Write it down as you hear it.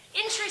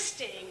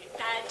interesting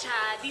that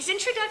these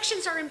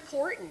introductions are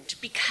important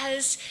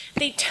because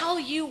they tell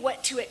you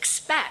what to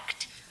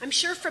expect. I'm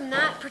sure from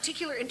that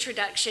particular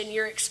introduction,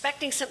 you're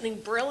expecting something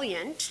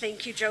brilliant.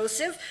 Thank you,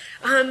 Joseph.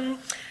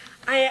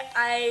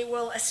 I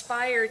will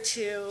aspire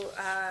to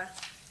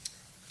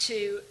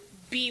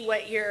be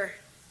what you're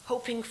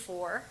hoping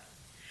for.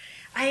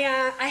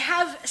 I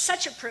have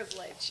such a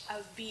privilege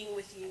of being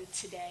with you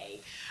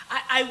today.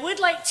 I would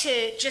like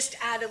to just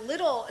add a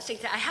little thing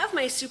that I have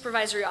my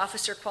supervisory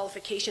officer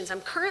qualifications.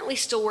 I'm currently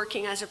still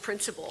working as a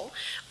principal,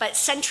 but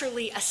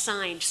centrally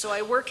assigned. So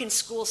I work in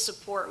school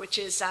support, which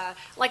is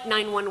like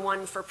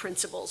 911 for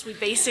principals. We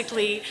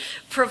basically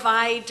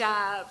provide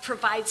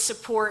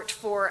support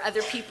for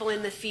other people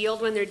in the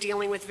field when they're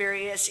dealing with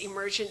various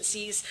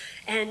emergencies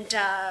and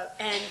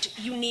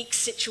unique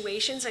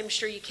situations. I'm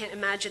sure you can't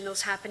imagine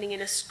those happening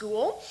in a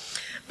school.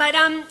 But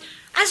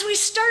as we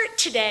start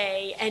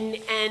today,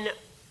 and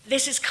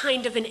this is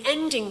kind of an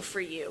ending for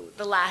you,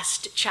 the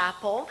last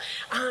chapel,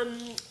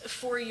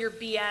 for your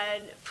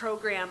BEd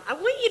program, I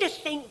want you to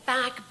think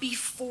back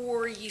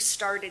before you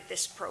started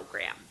this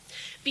program,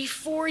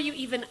 before you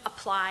even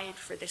applied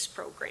for this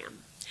program.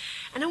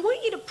 And I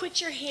want you to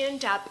put your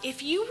hand up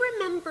if you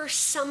remember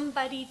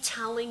somebody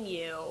telling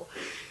you,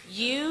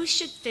 you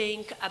should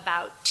think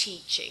about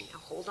teaching. Now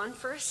hold on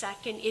for a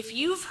second. If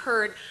you've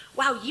heard,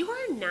 wow, you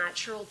are a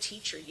natural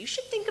teacher. You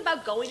should think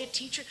about going to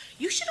teacher.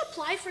 You should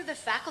apply for the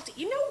faculty.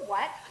 You know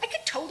what? I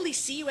could totally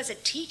see you as a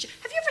teacher.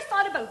 Have you ever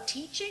thought about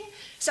teaching?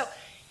 So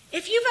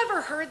if you've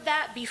ever heard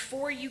that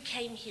before you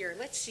came here,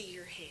 let's see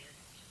your hand.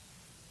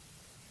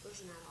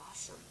 Wasn't that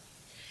awesome?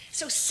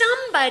 So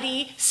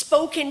somebody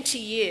spoken to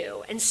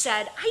you and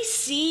said, I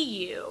see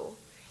you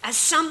as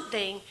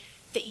something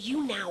that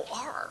you now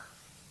are.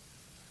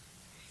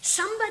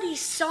 Somebody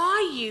saw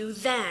you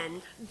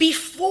then,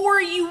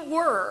 before you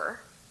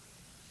were,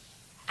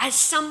 as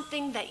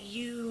something that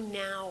you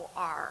now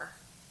are.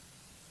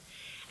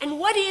 And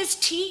what is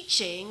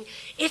teaching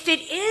if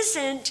it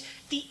isn't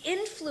the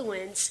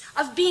influence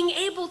of being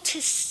able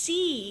to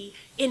see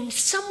in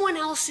someone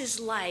else's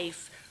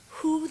life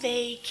who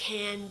they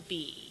can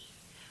be,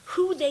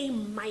 who they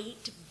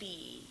might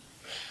be,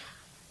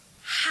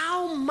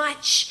 how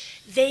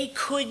much they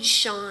could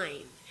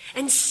shine,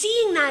 and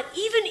seeing that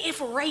even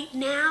if right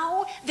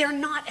now they're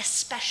not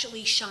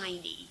especially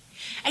shiny.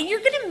 And you're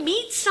going to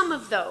meet some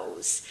of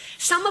those.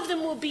 Some of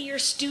them will be your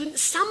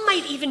students. Some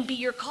might even be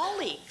your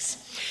colleagues.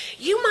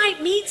 You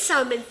might meet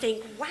some and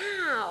think,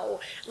 wow,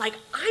 like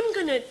I'm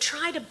going to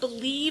try to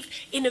believe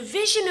in a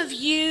vision of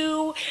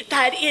you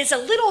that is a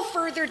little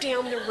further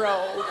down the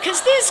road,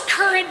 because this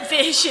current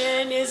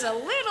vision is a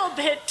little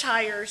bit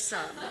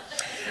tiresome.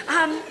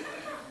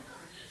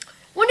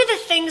 One of the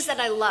things that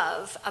I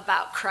love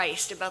about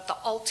Christ, about the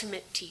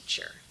ultimate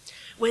teacher,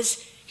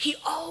 was he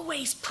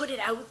always put it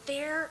out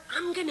there.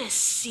 I'm going to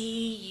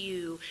see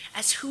you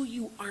as who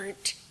you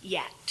aren't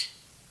yet.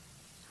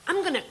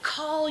 I'm going to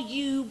call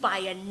you by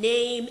a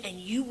name and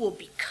you will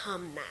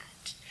become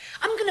that.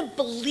 I'm going to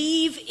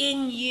believe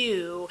in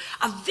you,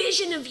 a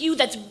vision of you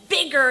that's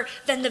bigger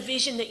than the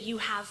vision that you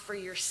have for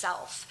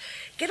yourself.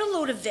 Get a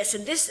load of this.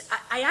 And this,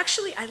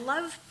 I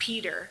love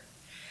Peter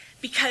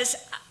because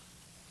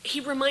he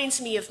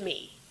reminds me of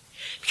me.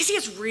 Because he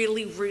has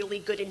really, really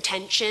good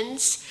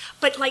intentions,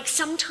 but like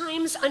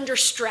sometimes under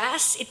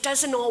stress, it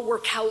doesn't all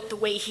work out the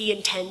way he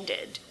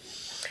intended.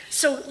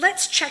 So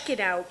let's check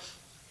it out.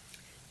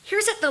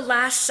 Here's at the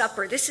Last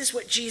Supper. This is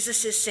what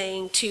Jesus is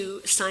saying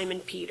to Simon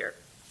Peter.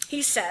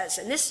 He says,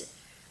 and this,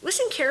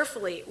 listen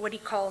carefully what he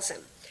calls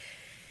him.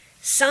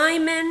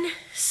 Simon,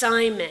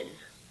 Simon,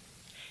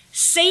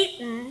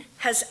 Satan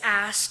has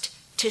asked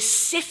to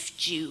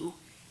sift you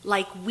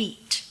like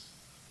wheat.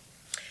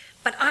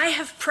 But I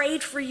have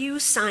prayed for you,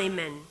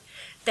 Simon,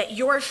 that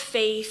your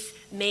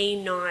faith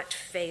may not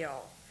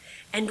fail.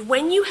 And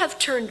when you have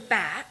turned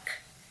back,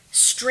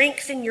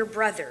 strengthen your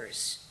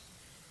brothers.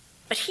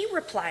 But he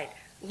replied,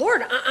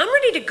 Lord, I'm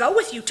ready to go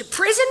with you to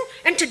prison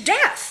and to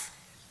death.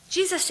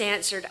 Jesus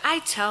answered,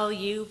 I tell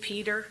you,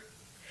 Peter,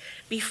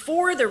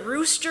 before the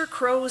rooster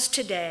crows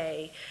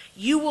today,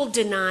 you will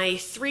deny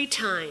 3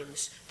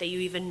 times that you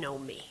even know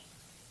me.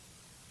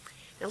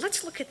 Now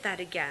let's look at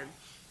that again.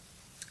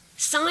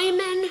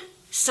 Simon,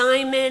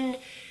 Simon,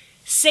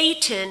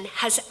 Satan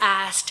has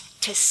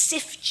asked to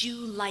sift you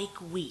like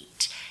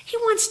wheat. He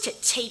wants to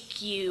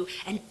take you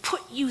and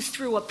put you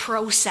through a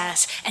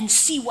process and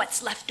see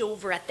what's left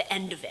over at the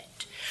end of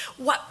it.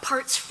 What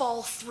parts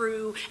fall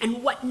through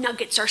and what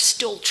nuggets are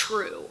still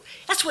true.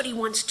 That's what he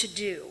wants to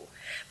do.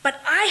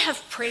 But I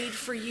have prayed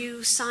for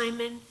you,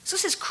 Simon. So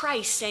this is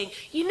Christ saying,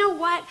 you know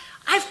what?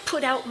 I've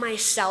put out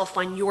myself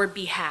on your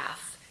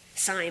behalf,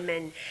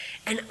 Simon,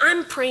 and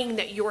I'm praying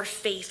that your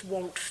faith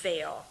won't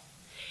fail.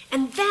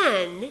 And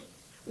then,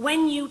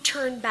 when you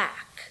turn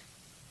back.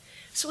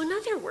 So in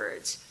other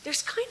words,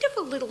 there's kind of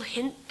a little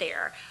hint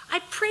there. I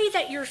pray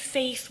that your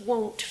faith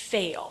won't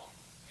fail.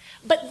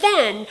 But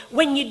then,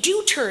 when you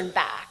do turn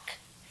back,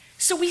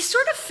 so we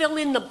sort of fill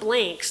in the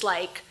blanks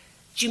like,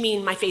 do you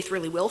mean my faith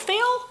really will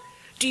fail?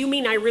 Do you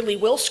mean I really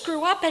will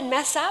screw up and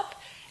mess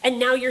up? And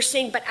now you're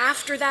saying, but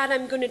after that,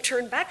 I'm going to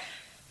turn back.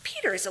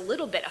 Peter is a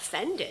little bit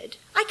offended.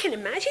 I can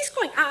imagine. He's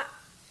going,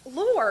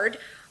 Lord,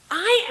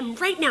 I am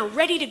right now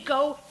ready to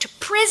go to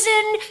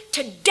prison,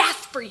 to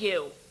death for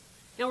you.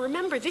 Now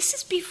remember, this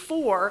is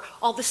before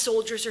all the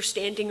soldiers are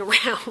standing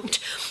around.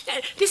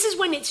 This is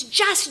when it's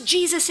just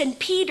Jesus and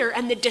Peter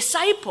and the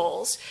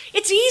disciples.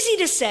 It's easy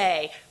to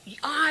say,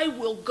 I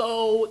will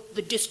go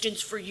the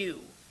distance for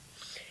you.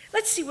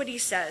 Let's see what he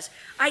says.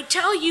 I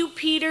tell you,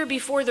 Peter,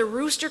 before the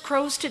rooster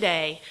crows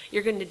today,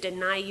 you're going to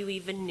deny you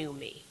even knew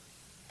me.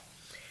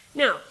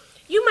 Now,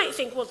 you might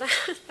think, well,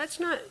 that's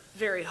not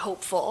very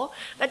hopeful.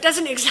 That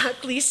doesn't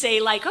exactly say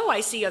like, oh,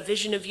 I see a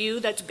vision of you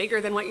that's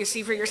bigger than what you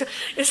see for yourself.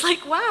 It's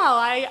like,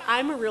 wow,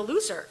 I'm a real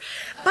loser.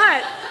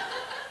 But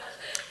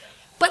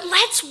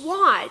let's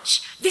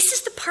watch. This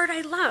is the part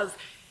I love.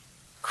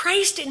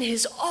 Christ in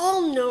his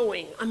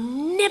all-knowing,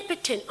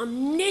 omnipotent,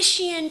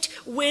 omniscient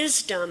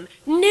wisdom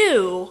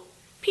knew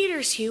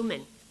Peter's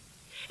human.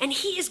 And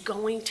he is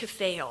going to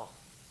fail.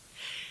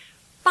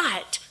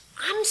 But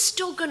I'm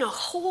still going to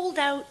hold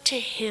out to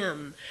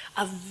him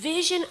a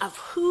vision of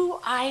who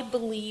I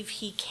believe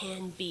he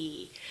can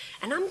be.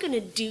 And I'm going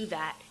to do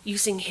that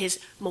using his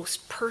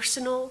most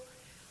personal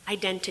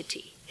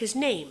identity, his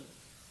name.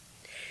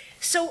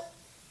 So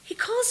he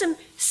calls him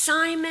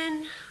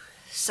Simon,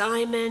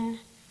 Simon,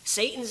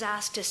 Satan's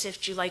asked to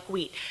sift you like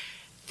wheat.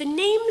 The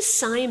name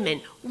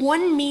Simon,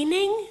 one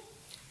meaning,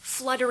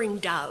 fluttering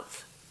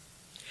dove.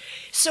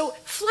 So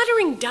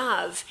fluttering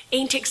dove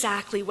ain't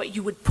exactly what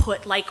you would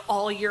put like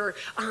all your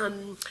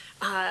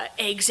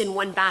eggs in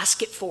one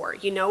basket for,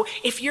 you know?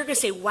 If you're going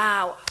to say,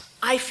 wow,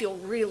 I feel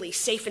really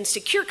safe and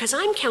secure because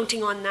I'm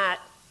counting on that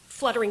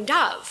fluttering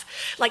dove.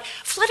 Like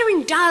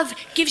fluttering dove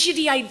gives you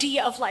the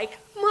idea of like,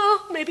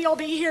 well, maybe I'll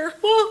be here.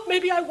 Well,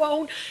 maybe I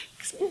won't.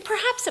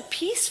 Perhaps a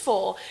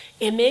peaceful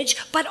image,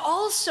 but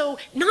also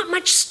not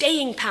much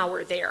staying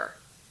power there.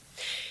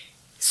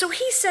 So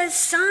he says,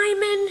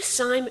 Simon,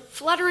 Simon,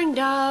 fluttering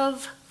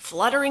dove.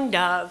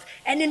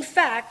 And in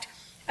fact,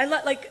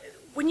 like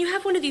when you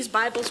have one of these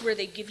Bibles where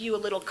they give you a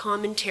little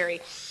commentary,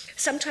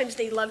 sometimes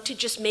they love to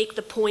just make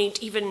the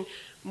point even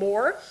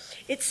more.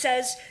 It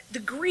says the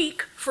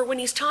Greek for when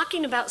he's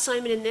talking about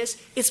Simon in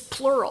this is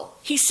plural.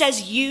 He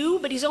says you,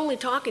 but he's only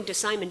talking to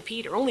Simon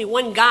Peter, only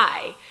one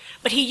guy.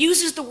 But he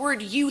uses the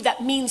word you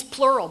that means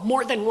plural,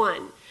 more than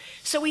one.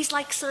 So he's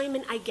like,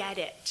 Simon, I get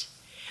it.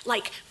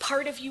 Like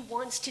part of you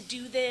wants to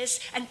do this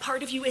and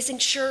part of you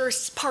isn't sure,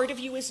 part of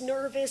you is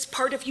nervous,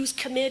 part of you's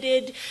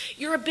committed.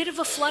 You're a bit of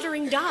a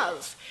fluttering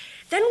dove.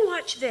 Then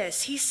watch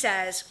this. He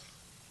says,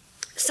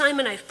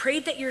 Simon, I've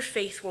prayed that your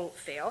faith won't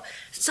fail.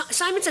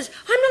 Simon says,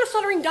 I'm not a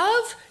fluttering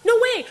dove. No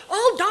way.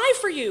 I'll die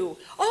for you.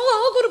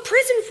 I'll go to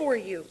prison for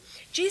you.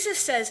 Jesus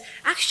says,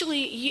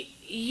 actually,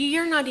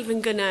 you're not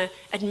even going to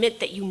admit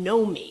that you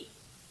know me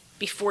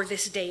before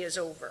this day is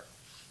over.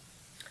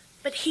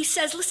 But he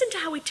says, listen to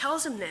how he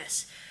tells him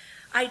this.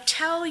 I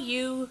tell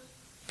you,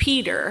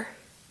 Peter,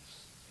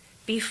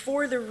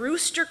 before the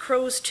rooster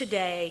crows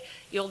today,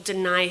 you'll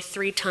deny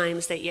 3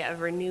 times that you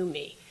ever knew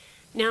me.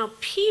 Now,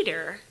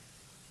 Peter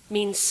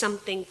means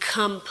something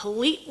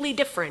completely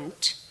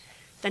different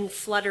than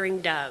fluttering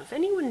dove.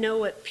 Anyone know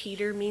what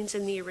Peter means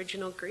in the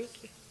original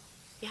Greek?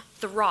 Yeah,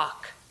 the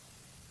rock.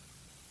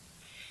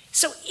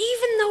 So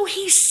even though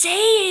he's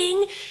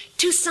saying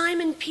to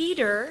Simon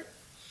Peter,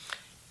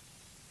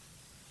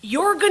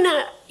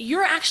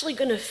 you're actually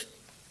gonna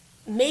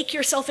make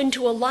yourself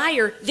into a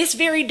liar this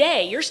very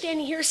day. You're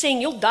standing here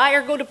saying you'll die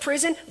or go to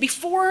prison.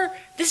 Before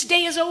this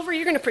day is over,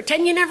 you're gonna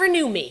pretend you never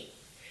knew me.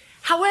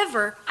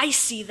 However, I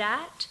see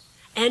that,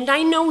 and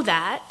I know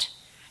that,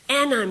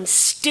 and I'm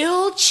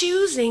still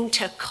choosing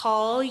to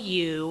call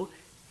you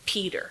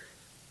Peter.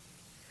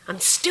 I'm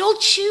still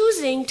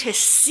choosing to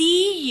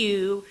see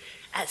you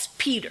as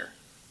Peter.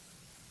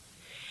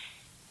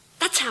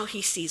 That's how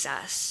he sees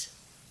us.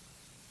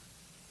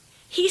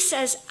 He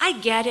says, I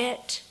get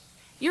it.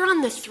 You're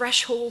on the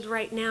threshold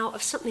right now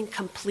of something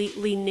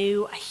completely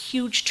new, a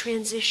huge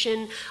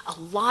transition, a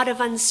lot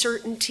of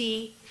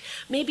uncertainty,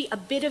 maybe a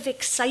bit of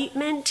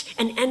excitement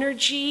and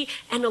energy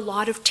and a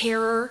lot of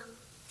terror.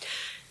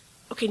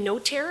 Okay, no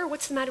terror?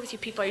 What's the matter with you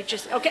people? Are you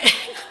just, okay.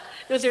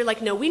 No, they're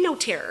like, no, we know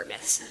terror,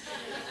 miss.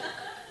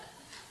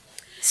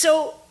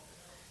 So,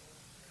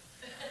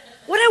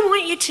 what I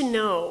want you to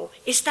know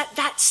is that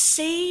that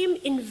same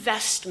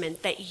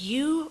investment that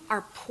you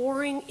are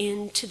pouring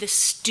into the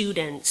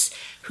students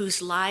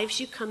whose lives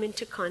you come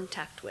into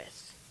contact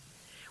with,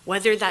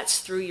 whether that's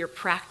through your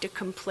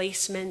practicum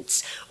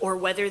placements or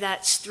whether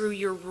that's through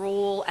your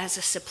role as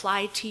a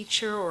supply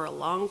teacher or a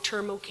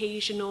long-term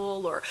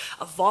occasional or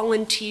a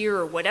volunteer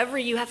or whatever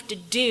you have to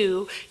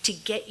do to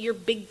get your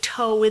big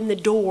toe in the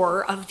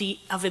door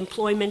of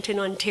employment in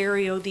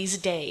Ontario these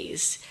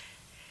days.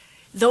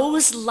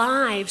 Those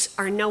lives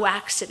are no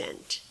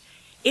accident.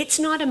 It's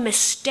not a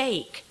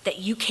mistake that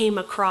you came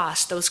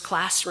across those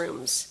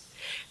classrooms.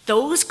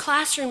 Those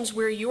classrooms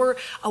where you're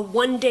a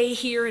 1 day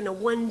here and a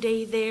 1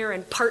 day there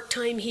and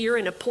part-time here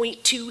and a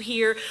 0.2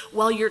 here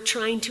while you're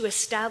trying to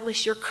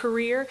establish your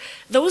career,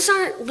 those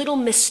aren't little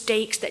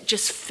mistakes that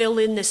just fill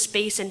in the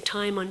space and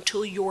time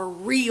until your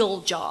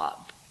real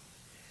job.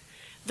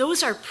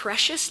 Those are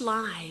precious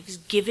lives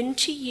given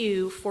to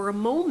you for a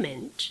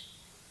moment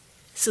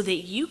so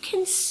that you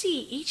can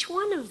see each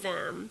one of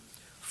them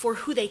for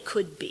who they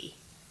could be.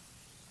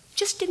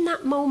 Just in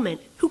that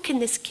moment, who can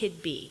this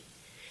kid be?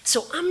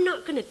 So I'm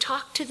not going to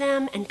talk to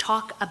them and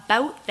talk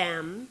about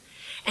them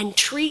and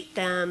treat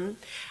them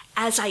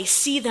as I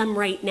see them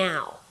right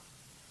now.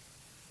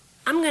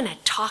 I'm going to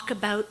talk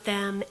about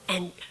them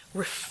and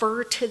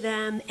refer to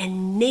them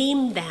and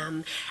name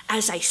them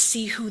as I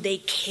see who they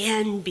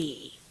can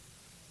be.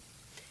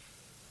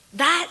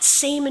 That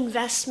same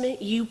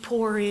investment you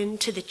pour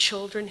into the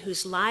children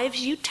whose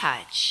lives you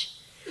touch,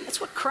 that's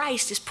what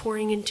Christ is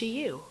pouring into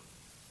you.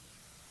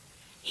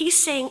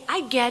 He's saying,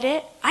 I get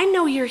it. I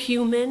know you're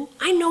human.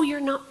 I know you're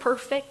not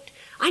perfect.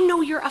 I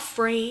know you're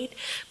afraid,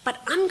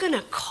 but I'm going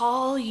to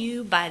call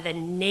you by the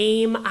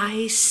name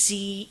I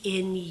see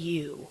in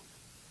you.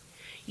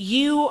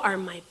 You are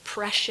my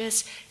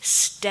precious,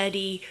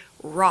 steady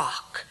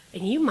rock.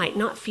 And you might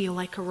not feel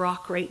like a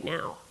rock right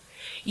now.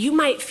 You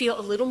might feel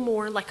a little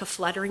more like a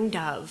fluttering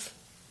dove.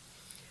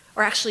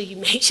 Or actually, you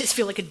may just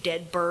feel like a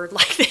dead bird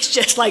like this,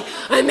 just like,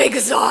 I'm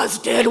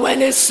exhausted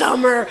when it's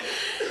summer.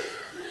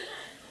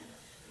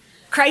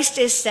 Christ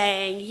is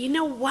saying, you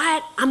know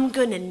what? I'm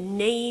going to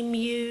name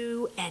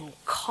you and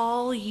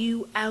call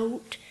you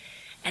out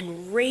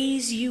and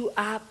raise you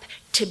up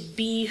to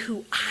be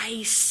who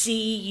I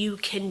see you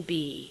can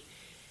be.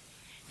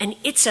 And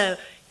it's a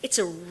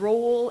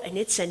role and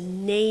it's a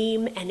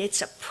name and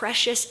it's a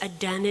precious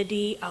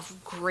identity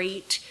of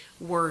great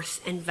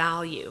worth and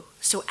value.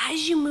 So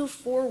as you move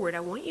forward, I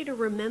want you to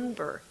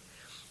remember,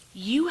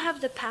 you have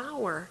the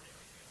power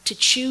to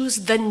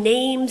choose the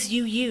names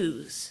you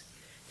use.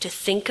 To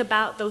think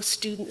about those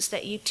students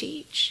that you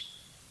teach,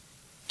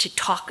 to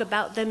talk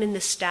about them in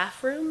the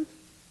staff room,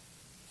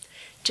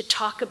 to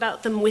talk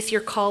about them with your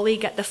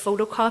colleague at the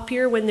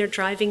photocopier when they're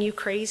driving you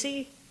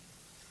crazy.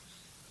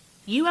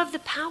 You have the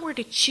power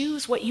to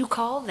choose what you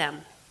call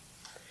them.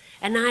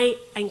 And I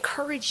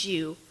encourage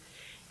you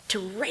to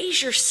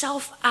raise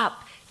yourself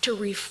up to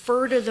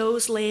refer to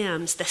those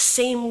lambs the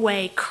same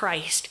way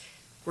Christ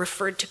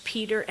referred to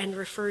Peter and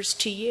refers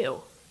to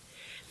you.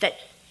 That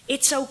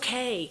it's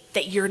okay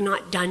that you're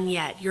not done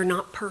yet. You're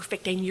not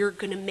perfect and you're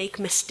going to make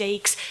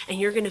mistakes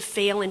and you're going to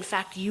fail. In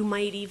fact, you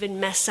might even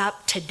mess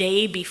up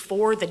today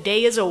before the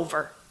day is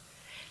over.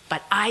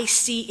 But I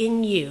see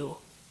in you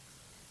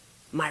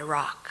my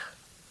rock.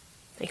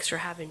 Thanks for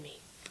having me.